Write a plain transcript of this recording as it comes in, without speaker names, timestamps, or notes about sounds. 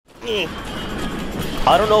me!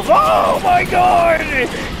 I don't know if... Oh my god!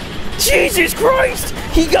 Jesus Christ!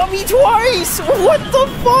 He got me twice! What the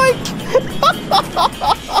fuck?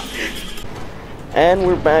 And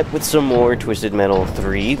we're back with some more Twisted Metal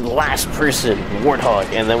 3. Last person, Warthog,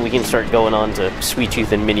 and then we can start going on to Sweet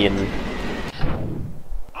Tooth and Minion.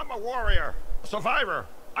 I'm a warrior, a survivor.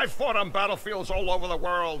 I've fought on battlefields all over the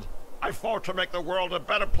world. I fought to make the world a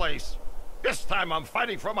better place. This time I'm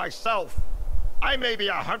fighting for myself. I may be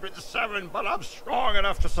 107, but I'm strong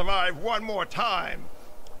enough to survive one more time.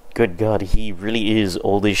 Good god, he really is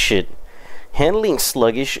old as shit. Handling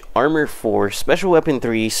sluggish, armor 4, special weapon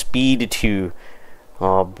 3, speed 2.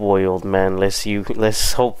 Oh boy, old man,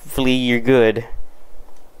 let's hopefully you're good.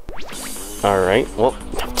 Alright, well,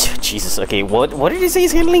 Jesus, okay, what did he say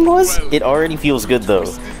his handling was? It already feels good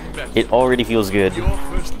though. It already feels good.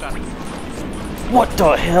 What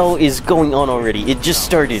the hell is going on already? It just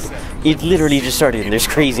started. It literally just started and there's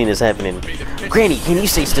craziness happening. Granny, can you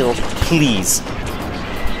stay still? Please.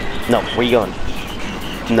 No, where you going?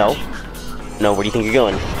 No. No, where do you think you're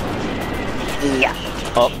going? Yeah.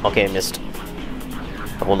 Oh, okay, I missed.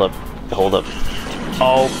 Hold up. Hold up.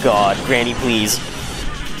 Oh god, Granny, please.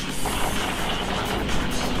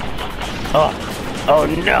 Oh. Oh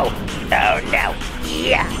no. Oh no.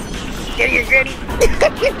 Yeah. Get here, Granny.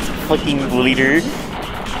 Fucking bleeder.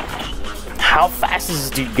 How fast does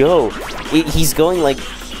this dude go? He's going like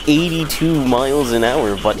 82 miles an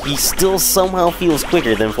hour, but he still somehow feels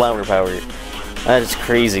quicker than Flower Power. That is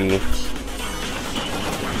crazy.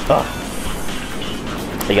 Oh.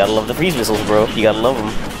 You gotta love the freeze missiles, bro. You gotta love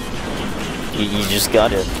them. You just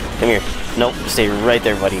gotta. Come here. Nope. Stay right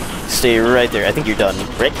there, buddy. Stay right there. I think you're done.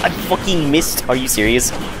 Right? I fucking missed. Are you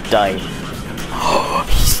serious? Die. Oh,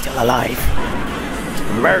 he's still alive.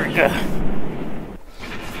 America.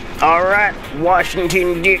 Alright,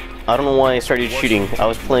 Washington D. I don't know why I started shooting. I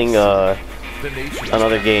was playing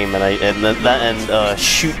another game and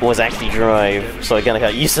shoot was actually drive, so I kinda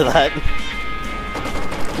got used to that.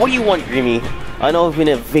 What do you want, Grimmy? I know I've been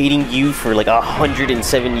evading you for like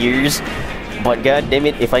 107 years, but god damn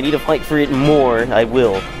it, if I need to fight for it more, I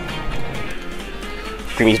will.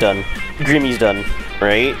 Grimmy's done. Grimmy's done.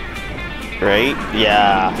 Right? Right?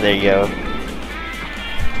 Yeah, there you go.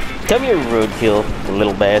 Come here, roadkill,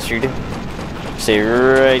 little bastard. Stay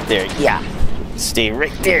right there. Yeah. Stay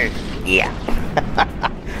right there. Yeah.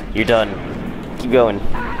 You're done. Keep going.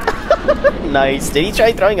 Nice. Did he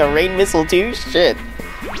try throwing a rain missile too? Shit.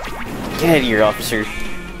 Get out of here, officer.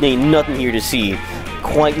 There ain't nothing here to see.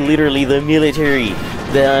 Quite literally the military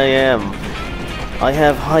that I am. I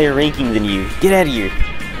have higher ranking than you. Get out of here.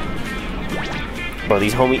 Bro,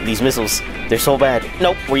 these missiles, they're so bad.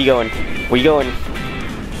 Nope, where you going? Where you going?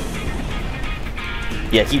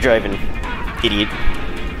 Yeah, keep driving, idiot.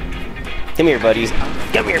 Come here, buddies.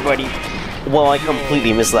 Come here, buddy. Well, I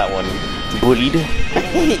completely missed that one. Bullied.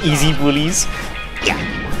 Easy bullies. Yeah.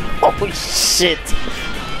 Oh, shit.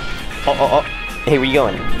 Oh. Hey, where you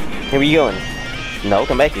going? Hey, where you going? No,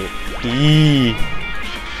 come back here. Eee.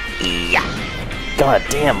 Yeah. God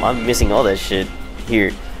damn, I'm missing all that shit.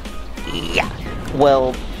 Here. Yeah.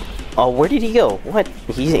 Well, where did he go? What?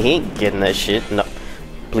 He ain't getting that shit. No.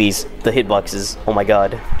 Please, the hitboxes. Oh my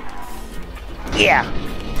god. Yeah.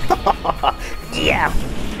 Yeah.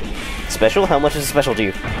 Special? How much does a special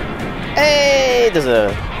do? Hey, there's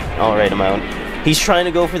a alright amount. He's trying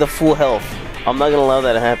to go for the full health. I'm not gonna allow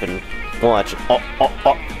that to happen. Watch. Oh.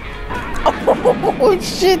 Oh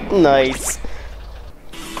shit, nice.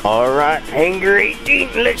 Alright, Hangar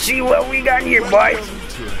 18, let's see what we got here, boys.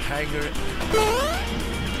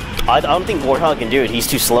 I don't think Warthog can do it, he's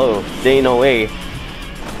too slow. There ain't no way.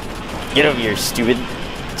 Get over here, stupid.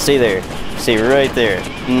 Stay there. Stay right there.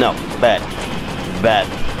 No. Bad. Bad.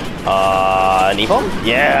 Napalm?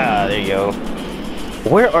 Yeah, there you go.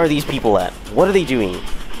 Where are these people at? What are they doing?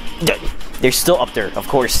 They're still up there, of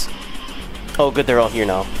course. Oh, good, they're all here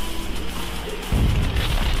now.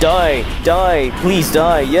 Die! Die! Please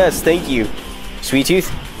die! Yes, thank you. Sweet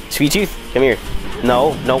Tooth? Sweet Tooth? Come here.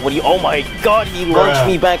 No, what do you... Oh my god, he launched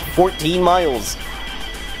me back 14 miles.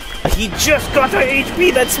 He just got the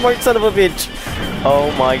HP, that smart son of a bitch!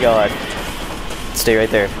 Oh my god. Stay right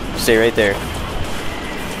there. Stay right there.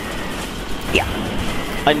 Yeah.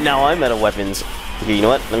 And now I'm out of weapons. Here, you know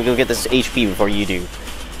what? Let me go get this HP before you do.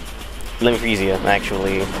 Let me freeze you,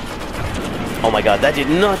 actually. Oh my god, that did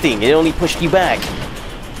nothing! It only pushed you back!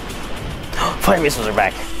 Fire missiles are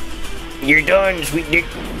back! You're done, sweet dick!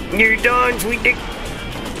 You're done, sweet dick!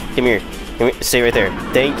 Come here. Come here. Stay right there.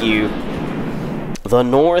 Thank you. The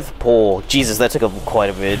North Pole. Jesus, that took up quite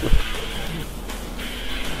a bit.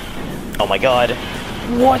 Oh my god.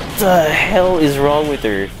 What the hell is wrong with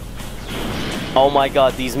her? Oh my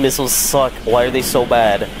god, these missiles suck. Why are they so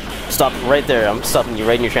bad? Stop right there. I'm stopping you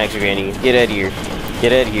right in your tracks, Granny. Get out of here.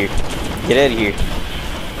 Get out of here. Get out of here.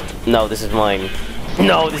 No, this is mine.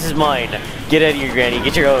 No, this is mine. Get out of here, Granny.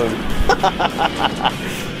 Get your own.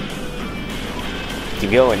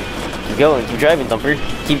 Keep going. Keep going. Keep driving, Thumper.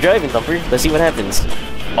 Keep driving, Thumper. Let's see what happens.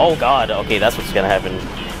 Oh god. Okay, that's what's gonna happen.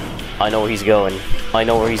 I know where he's going. I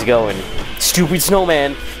know where he's going. Stupid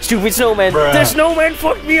snowman. Stupid snowman. Bruh. The snowman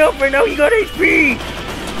fucked me up and now he got HP.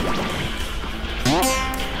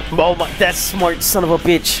 Oh my, that smart son of a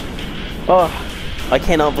bitch. Oh, I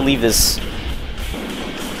cannot believe this.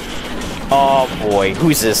 Oh boy,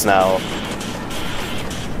 who's this now?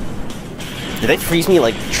 Did they freeze me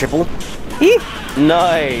like triple?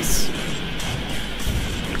 Nice.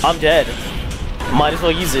 I'm dead. Might as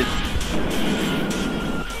well use it.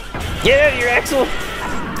 Get out of here, Axel!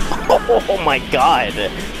 Oh my god.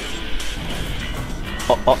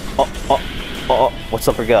 Oh. What's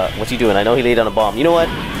up, forgot? What's he doing? I know he laid down a bomb. You know what?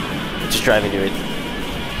 Just drive into it.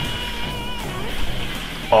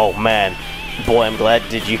 Oh man. Boy, I'm glad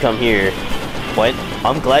did you come here. What?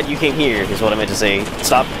 I'm glad you came here, is what I meant to say.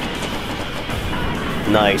 Stop.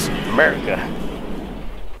 Nice. America.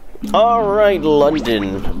 Alright,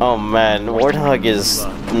 London. Oh man, Warthog is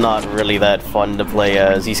not really that fun to play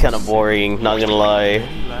as. He's kind of boring, not gonna lie.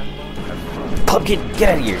 Pumpkin, get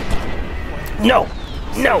out of here. No!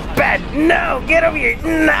 No! Bad! No! Get over here!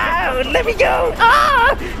 No! Let me go!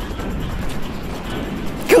 Ah!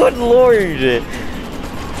 Good lord!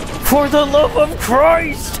 For the love of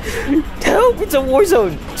Christ! Help! It's a war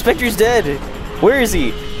zone! Spectre's dead! Where is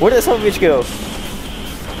he? Where did that son of a bitch go?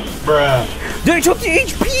 Bruh. They took the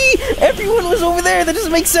HP! Everyone was over there! That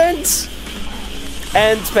doesn't make sense!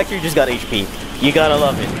 And Spectre just got HP. You gotta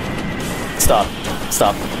love it. Stop.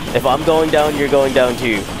 Stop. If I'm going down, you're going down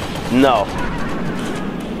too. No.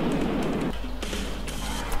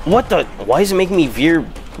 What the? Why is it making me veer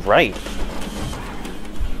right?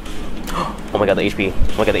 Oh my god, the HP.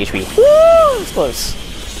 Oh my god, the HP. Woo! It's close.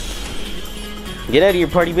 Get out of here,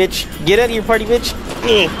 party bitch. Get out of here, party bitch.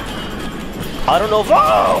 I don't know if...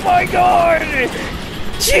 Oh my god!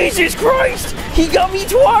 Jesus Christ! He got me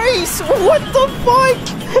twice! What the fuck?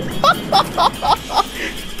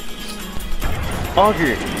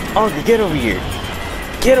 Augur! Augur, get over here!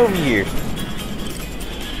 Get over here!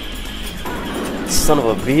 Son of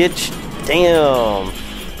a bitch. Damn.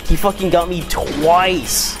 He fucking got me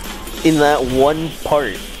twice in that one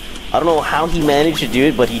part. I don't know how he managed to do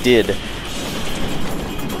it, but he did.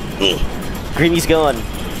 Grimy's gone.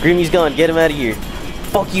 Grimy's gone. Get him out of here.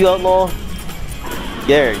 Fuck you, outlaw.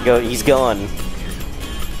 There you go. He's gone.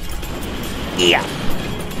 Yeah.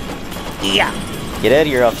 Yeah. Get out of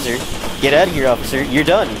here, officer. Get out of here, officer. You're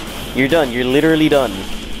done. You're done. You're literally done.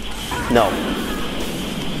 No.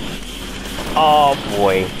 Oh,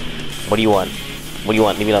 boy. What do you want? What do you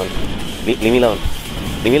want? Leave me alone. Leave me alone.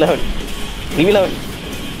 Leave me alone. Leave me alone.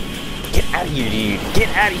 Get out of here, dude. Get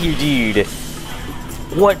out of here, dude.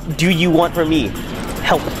 What do you want from me?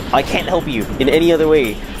 Help. I can't help you in any other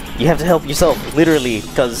way. You have to help yourself, literally,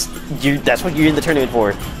 because that's what you're in the tournament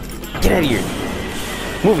for. Get out of here.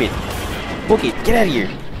 Move it. Book it. Get out of here.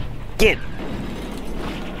 Get.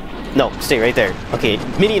 No, stay right there. Okay,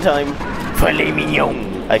 minion time. Filet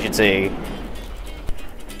mignon, I should say.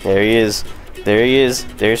 There he is. There he is.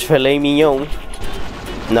 There's filet mignon.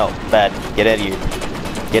 No, bad. Get out of here.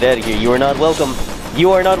 Get out of here. You are not welcome.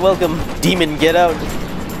 You are not welcome. Demon, get out.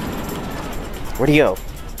 Where'd he go?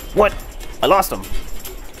 What? I lost him.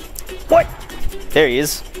 What? There he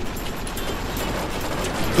is.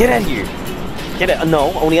 Get out of here. Get out.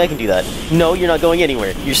 No, only I can do that. No, you're not going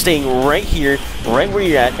anywhere. You're staying right here, right where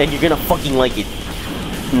you're at, and you're gonna fucking like it.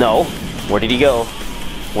 No. Where did he go?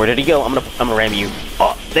 Where did he go? I'm gonna ram you.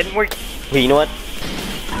 Oh, that didn't work. Hey, you know what?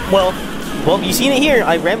 Well, you seen it here.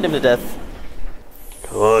 I rammed him to death.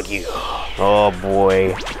 Fuck you. Oh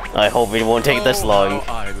boy. I hope it won't take this long.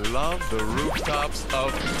 I love the rooftops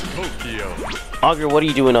of Tokyo. Augur, what are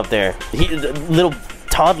you doing up there? The little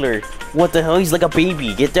toddler. What the hell? He's like a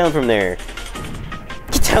baby. Get down from there.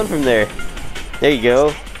 Get down from there. There you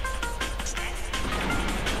go.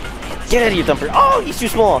 Get out of here, Thumper. Oh, he's too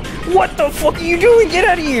small. What the fuck are you doing? Get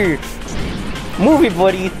out of here. Move it,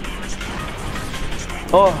 buddy.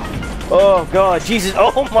 Oh god, Jesus.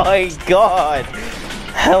 Oh my god.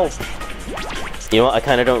 Help. You know what? I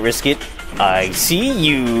kind of don't risk it. I see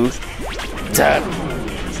you. Damn.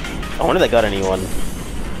 I wonder if that got anyone.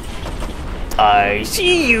 I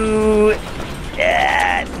see you.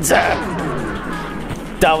 Yeah.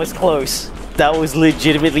 That was close. That was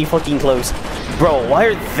legitimately fucking close. Bro, why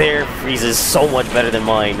are their freezes so much better than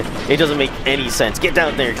mine? It doesn't make any sense. Get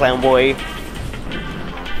down there, clown boy.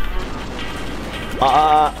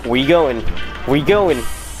 Where you going? Where you going?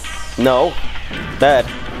 No. Bad.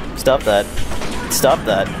 Stop that. Stop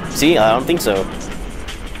that. See, I don't think so.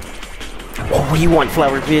 Oh, what do you want,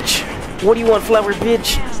 flower bitch? What do you want, flower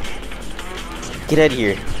bitch? Get out of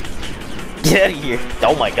here. Get out of here.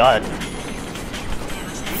 Oh my god.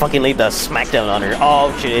 Fucking laid the smackdown on her.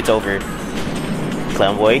 Oh shit, it's over.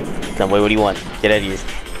 Clown boy. Clown boy, what do you want? Get out of here.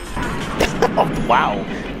 Oh, wow.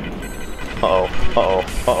 Uh-oh. Uh-oh.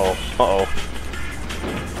 Uh-oh. Uh-oh.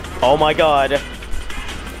 Oh my god.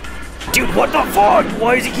 Dude, what the fuck?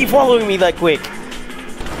 Why does he keep following me that quick?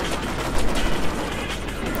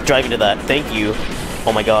 Drive into that. Thank you.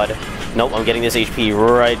 Oh my god. Nope, I'm getting this HP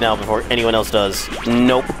right now before anyone else does.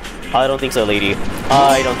 Nope. I don't think so, lady.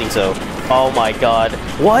 I don't think so. Oh my god.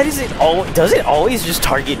 Why does it always just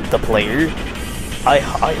target the player? I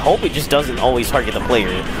hope it just doesn't always target the player.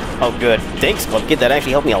 Oh good. Thanks, Club Kid. That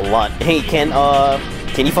actually helped me a lot. Hey, can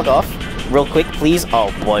you fuck off? Real quick, please?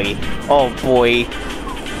 Oh boy. Oh boy.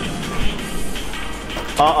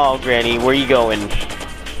 Uh-oh, Granny. Where you going?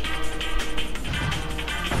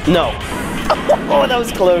 No. Oh, that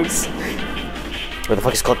was close. Where the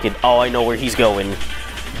fuck is Club Kid? Oh, I know where he's going.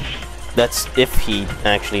 That's if he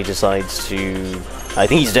actually decides to... I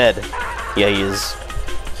think he's dead. Yeah, he is.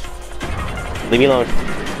 Leave me alone.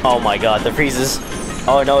 Oh my god, the freezes.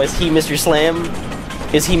 Oh no, is he Mr. Slam?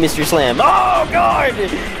 Is he Mr. Slam? Oh god!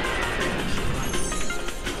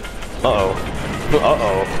 Uh-oh.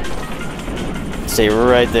 Uh-oh. Stay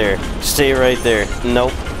right there. Stay right there.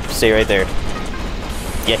 Nope. Stay right there.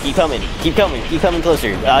 Yeah, keep coming. Keep coming. Keep coming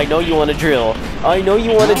closer. I know you want to drill. I know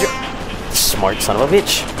you want to drill. Smart son of a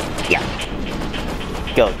bitch. Yeah.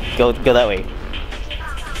 Go that way.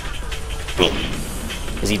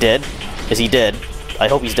 Is he dead? Is he dead? I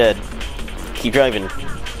hope he's dead. Keep driving.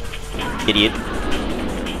 Idiot.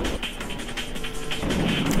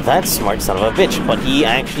 That's smart son of a bitch, but he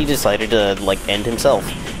actually decided to, like, end himself.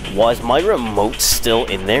 Was my remote still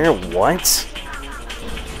in there? What?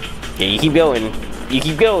 Yeah, you keep going. You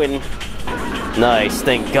keep going. Nice,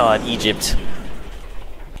 thank God, Egypt.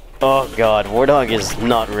 Oh god, Warthog is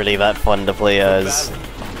not really that fun to play as.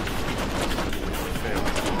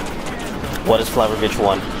 What does Flower Bitch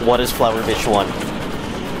want? What does Flower Bitch want?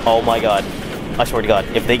 Oh my god. I swear to god,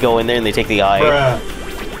 if they go in there and they take the eye... Bruh.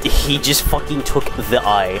 He just fucking took the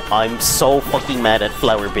eye. I'm so fucking mad at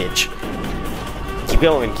Flower Bitch. Keep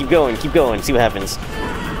going, keep going, keep going. See what happens.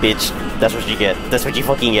 Bitch, that's what you get. That's what you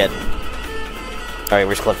fucking get. Alright,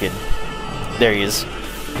 where's Club Kid? There he is.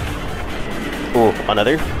 Ooh,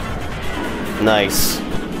 another? Nice.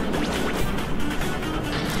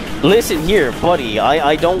 Listen here, buddy.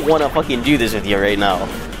 I don't want to fucking do this with you right now.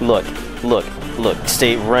 Look, look, look.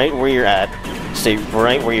 Stay right where you're at. Stay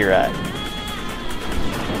right where you're at.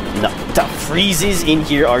 No, the freezes in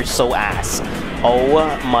here are so ass.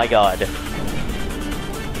 Oh my god.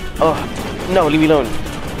 Oh, no, leave me alone.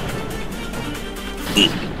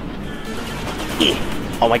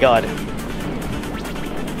 Oh my god.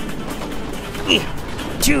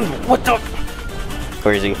 Dude, what the?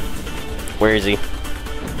 Where is he? Where is he?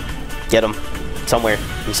 Get him. Somewhere.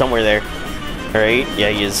 He's somewhere there. Alright, yeah,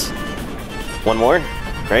 he is. One more?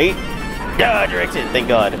 Right? Yeah, directed, thank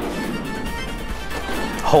god.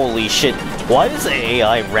 Holy shit. Why does the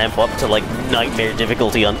AI ramp up to, like, nightmare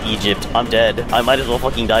difficulty on Egypt? I'm dead. I might as well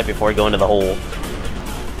fucking die before I go into the hole.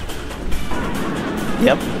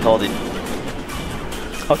 Yep, called it.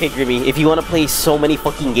 Okay, Grimmy, if you want to play so many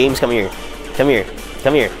fucking games, come here. Come here.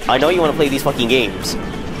 Come here. I know you want to play these fucking games.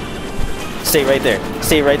 Stay right there.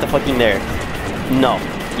 Stay right the fucking there. No.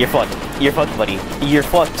 You're fucked. You're fucked, buddy. You're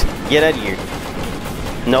fucked. Get out of here.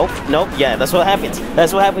 Nope. Nope. Yeah, that's what happens.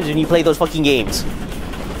 That's what happens when you play those fucking games.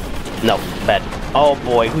 No. Bad. Oh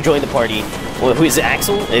boy, who joined the party? Well, who is it,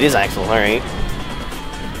 Axel? It is Axel, alright.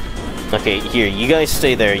 Okay, here, you guys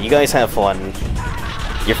stay there. You guys have fun.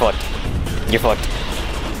 You're fucked. You're fucked.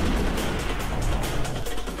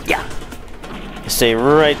 Yeah. Stay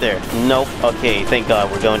right there. Nope. Okay, thank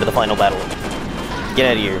god, we're going to the final battle. Get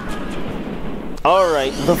out of here.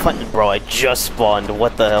 Alright, the final... Bro, I just spawned.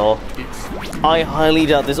 What the hell? I highly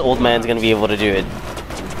doubt this old man's gonna be able to do it.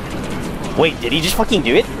 Wait, did he just fucking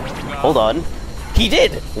do it? Hold on. He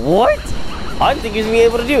did! What? I didn't think he was gonna be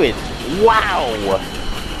able to do it. Wow!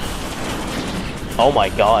 Oh my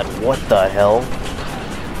god, what the hell?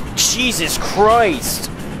 Jesus Christ!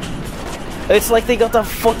 It's like they got the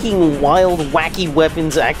fucking wild, wacky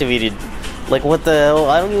weapons activated. Like, what the hell?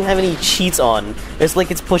 I don't even have any cheats on. It's like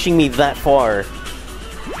it's pushing me that far.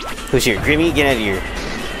 Who's here? Grimmy, get out of here.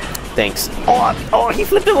 Thanks. Oh, he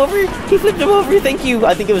flipped him over! He flipped him over! Thank you!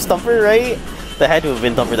 I think it was Thumper, right? That had to have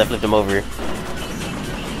been Thumper that flipped him over.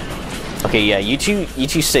 Okay, yeah, you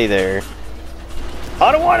two stay there.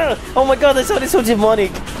 I don't wanna! Oh my god, that sounded so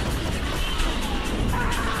demonic!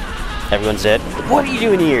 Everyone's dead. What are you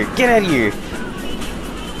doing here? Get out of here!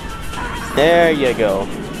 There you go.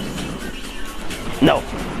 No!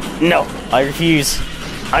 No! I refuse!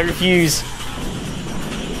 I refuse!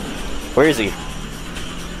 Where is he?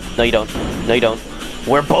 No, you don't. No, you don't.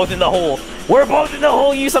 We're both in the hole! We're both in the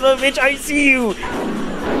hole, you son of a bitch! I see you!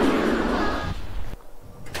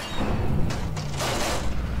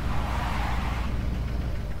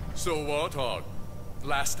 So, Warthog,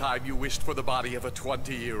 last time you wished for the body of a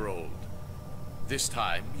 20-year-old. This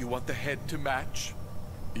time, you want the head to match?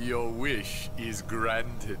 Your wish is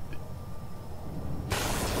granted.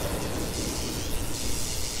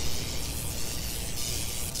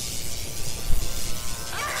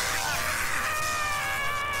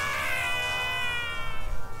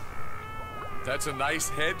 That's a nice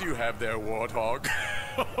head you have there, Warthog.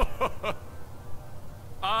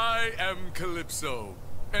 I am Calypso,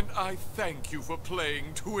 and I thank you for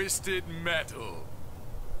playing Twisted Metal.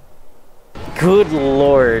 Good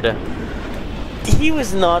lord. He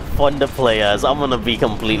was not fun to play as, I'm gonna be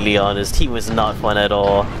completely honest. He was not fun at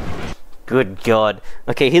all. Good god.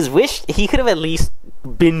 Okay, his wish, he could have at least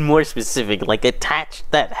been more specific, like attach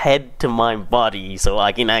that head to my body so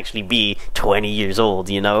I can actually be 20 years old,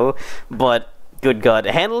 you know? But, good god.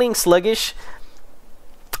 Handling sluggish,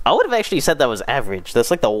 I would have actually said that was average. That's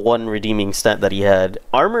like the one redeeming stat that he had.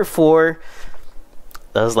 Armor 4,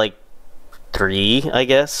 that was like 3, I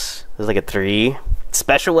guess. It was like a 3.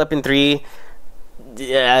 Special weapon 3,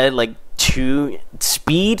 yeah, like 2.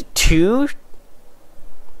 Speed 2.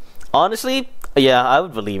 Honestly, yeah, I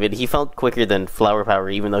would believe it. He felt quicker than Flower Power,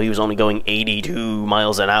 even though he was only going 82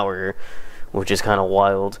 miles an hour, which is kind of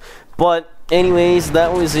wild. But anyways,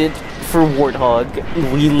 that was it for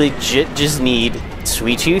Warthog. We legit just need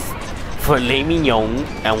Sweet Tooth, Filet Mignon,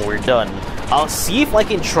 and we're done. I'll see if I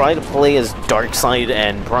can try to play as Darkseid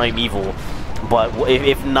and Primeval, but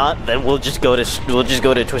if not, then we'll just go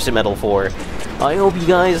to Twisted Metal 4. I hope you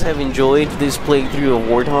guys have enjoyed this playthrough of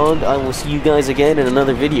Warthog. I will see you guys again in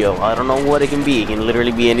another video. I don't know what it can be. It can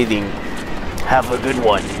literally be anything. Have a good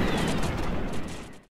one.